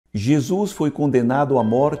Jesus foi condenado à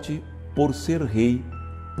morte por ser rei,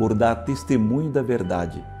 por dar testemunho da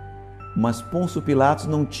verdade. Mas Pôncio Pilatos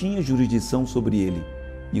não tinha jurisdição sobre ele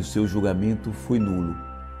e o seu julgamento foi nulo.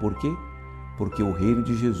 Por quê? Porque o reino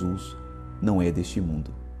de Jesus não é deste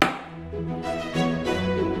mundo.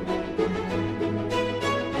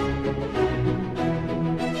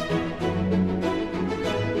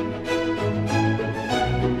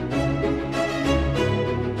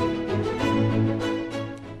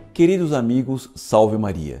 Queridos amigos, salve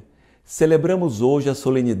Maria! Celebramos hoje a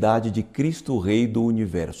solenidade de Cristo Rei do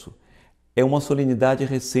Universo. É uma solenidade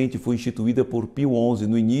recente, foi instituída por Pio XI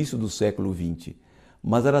no início do século XX,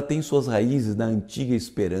 mas ela tem suas raízes na antiga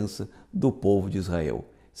esperança do povo de Israel.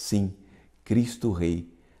 Sim, Cristo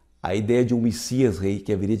Rei, a ideia de um Messias Rei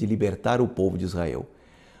que haveria de libertar o povo de Israel.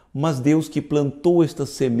 Mas Deus, que plantou esta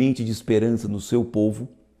semente de esperança no seu povo,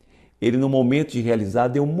 Ele no momento de realizar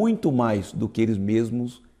deu muito mais do que eles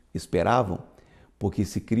mesmos esperavam, porque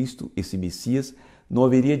esse Cristo, esse Messias, não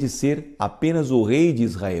haveria de ser apenas o Rei de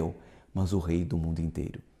Israel, mas o Rei do mundo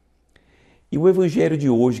inteiro. E o Evangelho de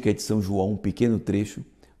hoje, que é de São João, um pequeno trecho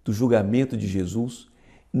do julgamento de Jesus,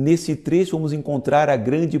 nesse trecho vamos encontrar a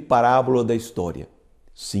grande parábola da história.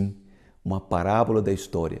 Sim, uma parábola da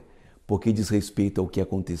história, porque diz respeito ao que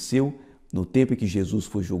aconteceu no tempo em que Jesus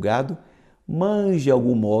foi julgado, mas de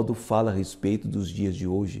algum modo fala a respeito dos dias de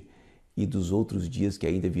hoje e dos outros dias que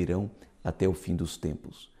ainda virão até o fim dos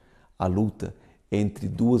tempos. A luta entre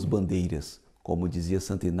duas bandeiras, como dizia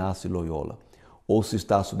Santo Inácio de Loyola, ou se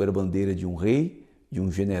está sob a bandeira de um rei, de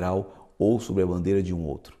um general, ou sob a bandeira de um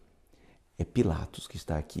outro. É Pilatos que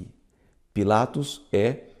está aqui. Pilatos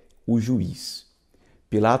é o juiz.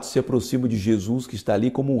 Pilatos se aproxima de Jesus, que está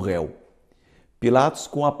ali como um réu. Pilatos,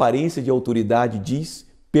 com aparência de autoridade, diz,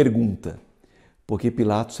 pergunta, porque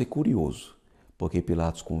Pilatos é curioso. Porque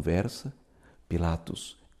Pilatos conversa,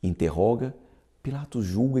 Pilatos interroga, Pilatos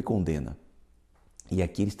julga e condena. E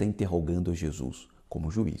aqui ele está interrogando a Jesus como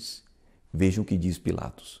juiz. Vejam o que diz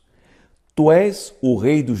Pilatos. Tu és o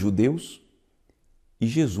rei dos judeus? E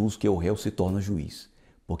Jesus, que é o réu, se torna juiz.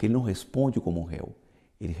 Porque ele não responde como um réu,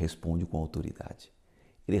 ele responde com autoridade.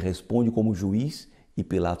 Ele responde como juiz e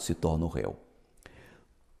Pilatos se torna o réu.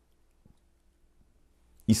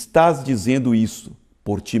 Estás dizendo isso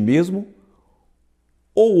por ti mesmo?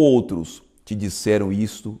 Ou outros te disseram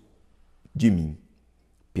isto de mim?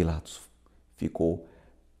 Pilatos ficou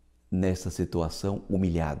nessa situação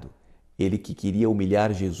humilhado. Ele que queria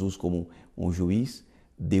humilhar Jesus como um juiz,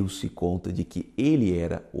 deu-se conta de que ele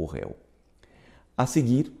era o réu. A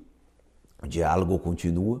seguir, o diálogo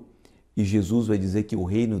continua e Jesus vai dizer que o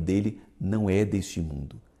reino dele não é deste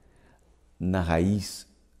mundo. Na raiz,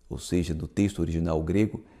 ou seja, no texto original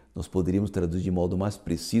grego, nós poderíamos traduzir de modo mais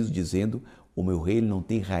preciso dizendo: o meu reino não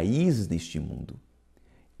tem raízes neste mundo.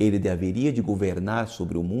 Ele deveria de governar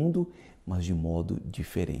sobre o mundo, mas de modo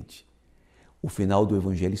diferente. O final do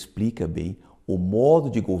Evangelho explica bem o modo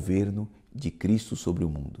de governo de Cristo sobre o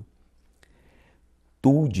mundo.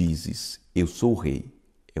 Tu dizes, eu sou o rei,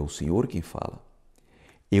 é o Senhor quem fala.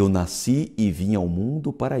 Eu nasci e vim ao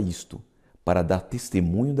mundo para isto, para dar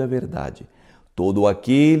testemunho da verdade. Todo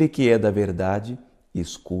aquele que é da verdade,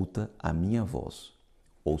 escuta a minha voz.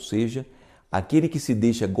 Ou seja, aquele que se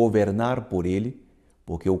deixa governar por ele,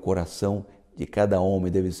 porque o coração de cada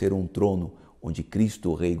homem deve ser um trono onde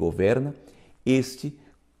Cristo Rei governa, este,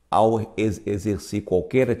 ao exercer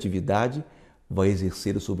qualquer atividade, vai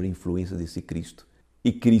exercer sob a influência desse Cristo.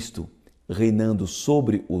 E Cristo, reinando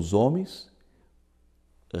sobre os homens,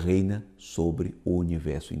 reina sobre o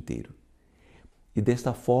universo inteiro. E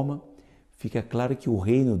desta forma, fica claro que o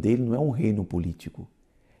reino dele não é um reino político,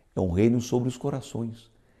 é um reino sobre os corações.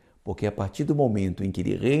 Porque a partir do momento em que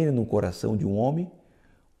ele reina no coração de um homem,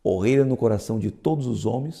 ou reina no coração de todos os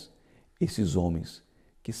homens, esses homens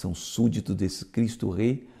que são súditos desse Cristo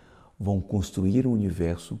Rei vão construir o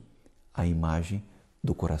universo à imagem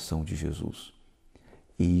do coração de Jesus.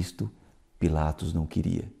 E isto Pilatos não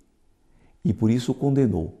queria. E por isso o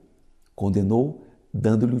condenou. Condenou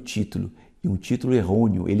dando-lhe o título, e um título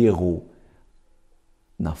errôneo. Ele errou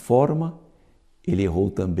na forma, ele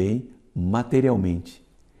errou também materialmente.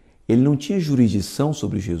 Ele não tinha jurisdição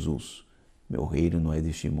sobre Jesus. Meu reino não é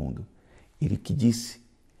deste mundo. Ele que disse,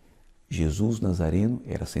 Jesus Nazareno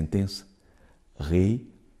era a sentença, rei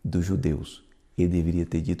dos judeus. Ele deveria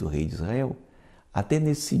ter dito rei de Israel. Até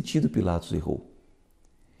nesse sentido Pilatos errou.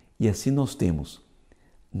 E assim nós temos,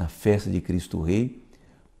 na festa de Cristo Rei,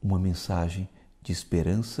 uma mensagem de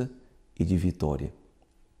esperança e de vitória.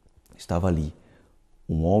 Estava ali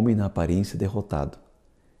um homem na aparência derrotado,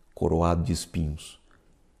 coroado de espinhos,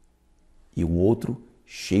 e o outro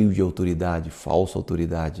cheio de autoridade, falsa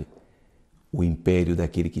autoridade, o império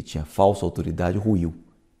daquele que tinha falsa autoridade ruiu.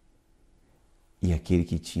 E aquele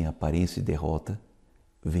que tinha aparência de derrota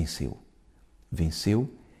venceu. Venceu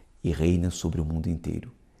e reina sobre o mundo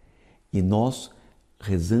inteiro. E nós,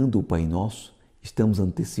 rezando o Pai Nosso, estamos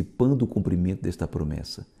antecipando o cumprimento desta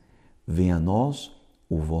promessa. Venha a nós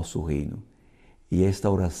o vosso reino. E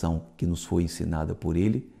esta oração que nos foi ensinada por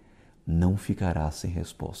Ele não ficará sem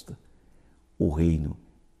resposta. O reino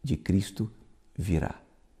de Cristo virá.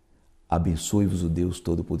 Abençoe-vos o Deus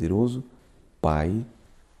Todo-Poderoso, Pai,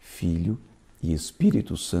 Filho e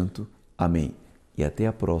Espírito Santo. Amém. E até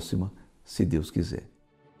a próxima, se Deus quiser.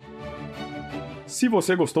 Se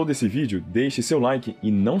você gostou desse vídeo, deixe seu like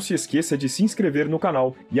e não se esqueça de se inscrever no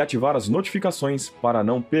canal e ativar as notificações para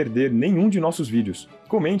não perder nenhum de nossos vídeos.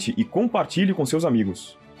 Comente e compartilhe com seus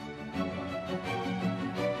amigos.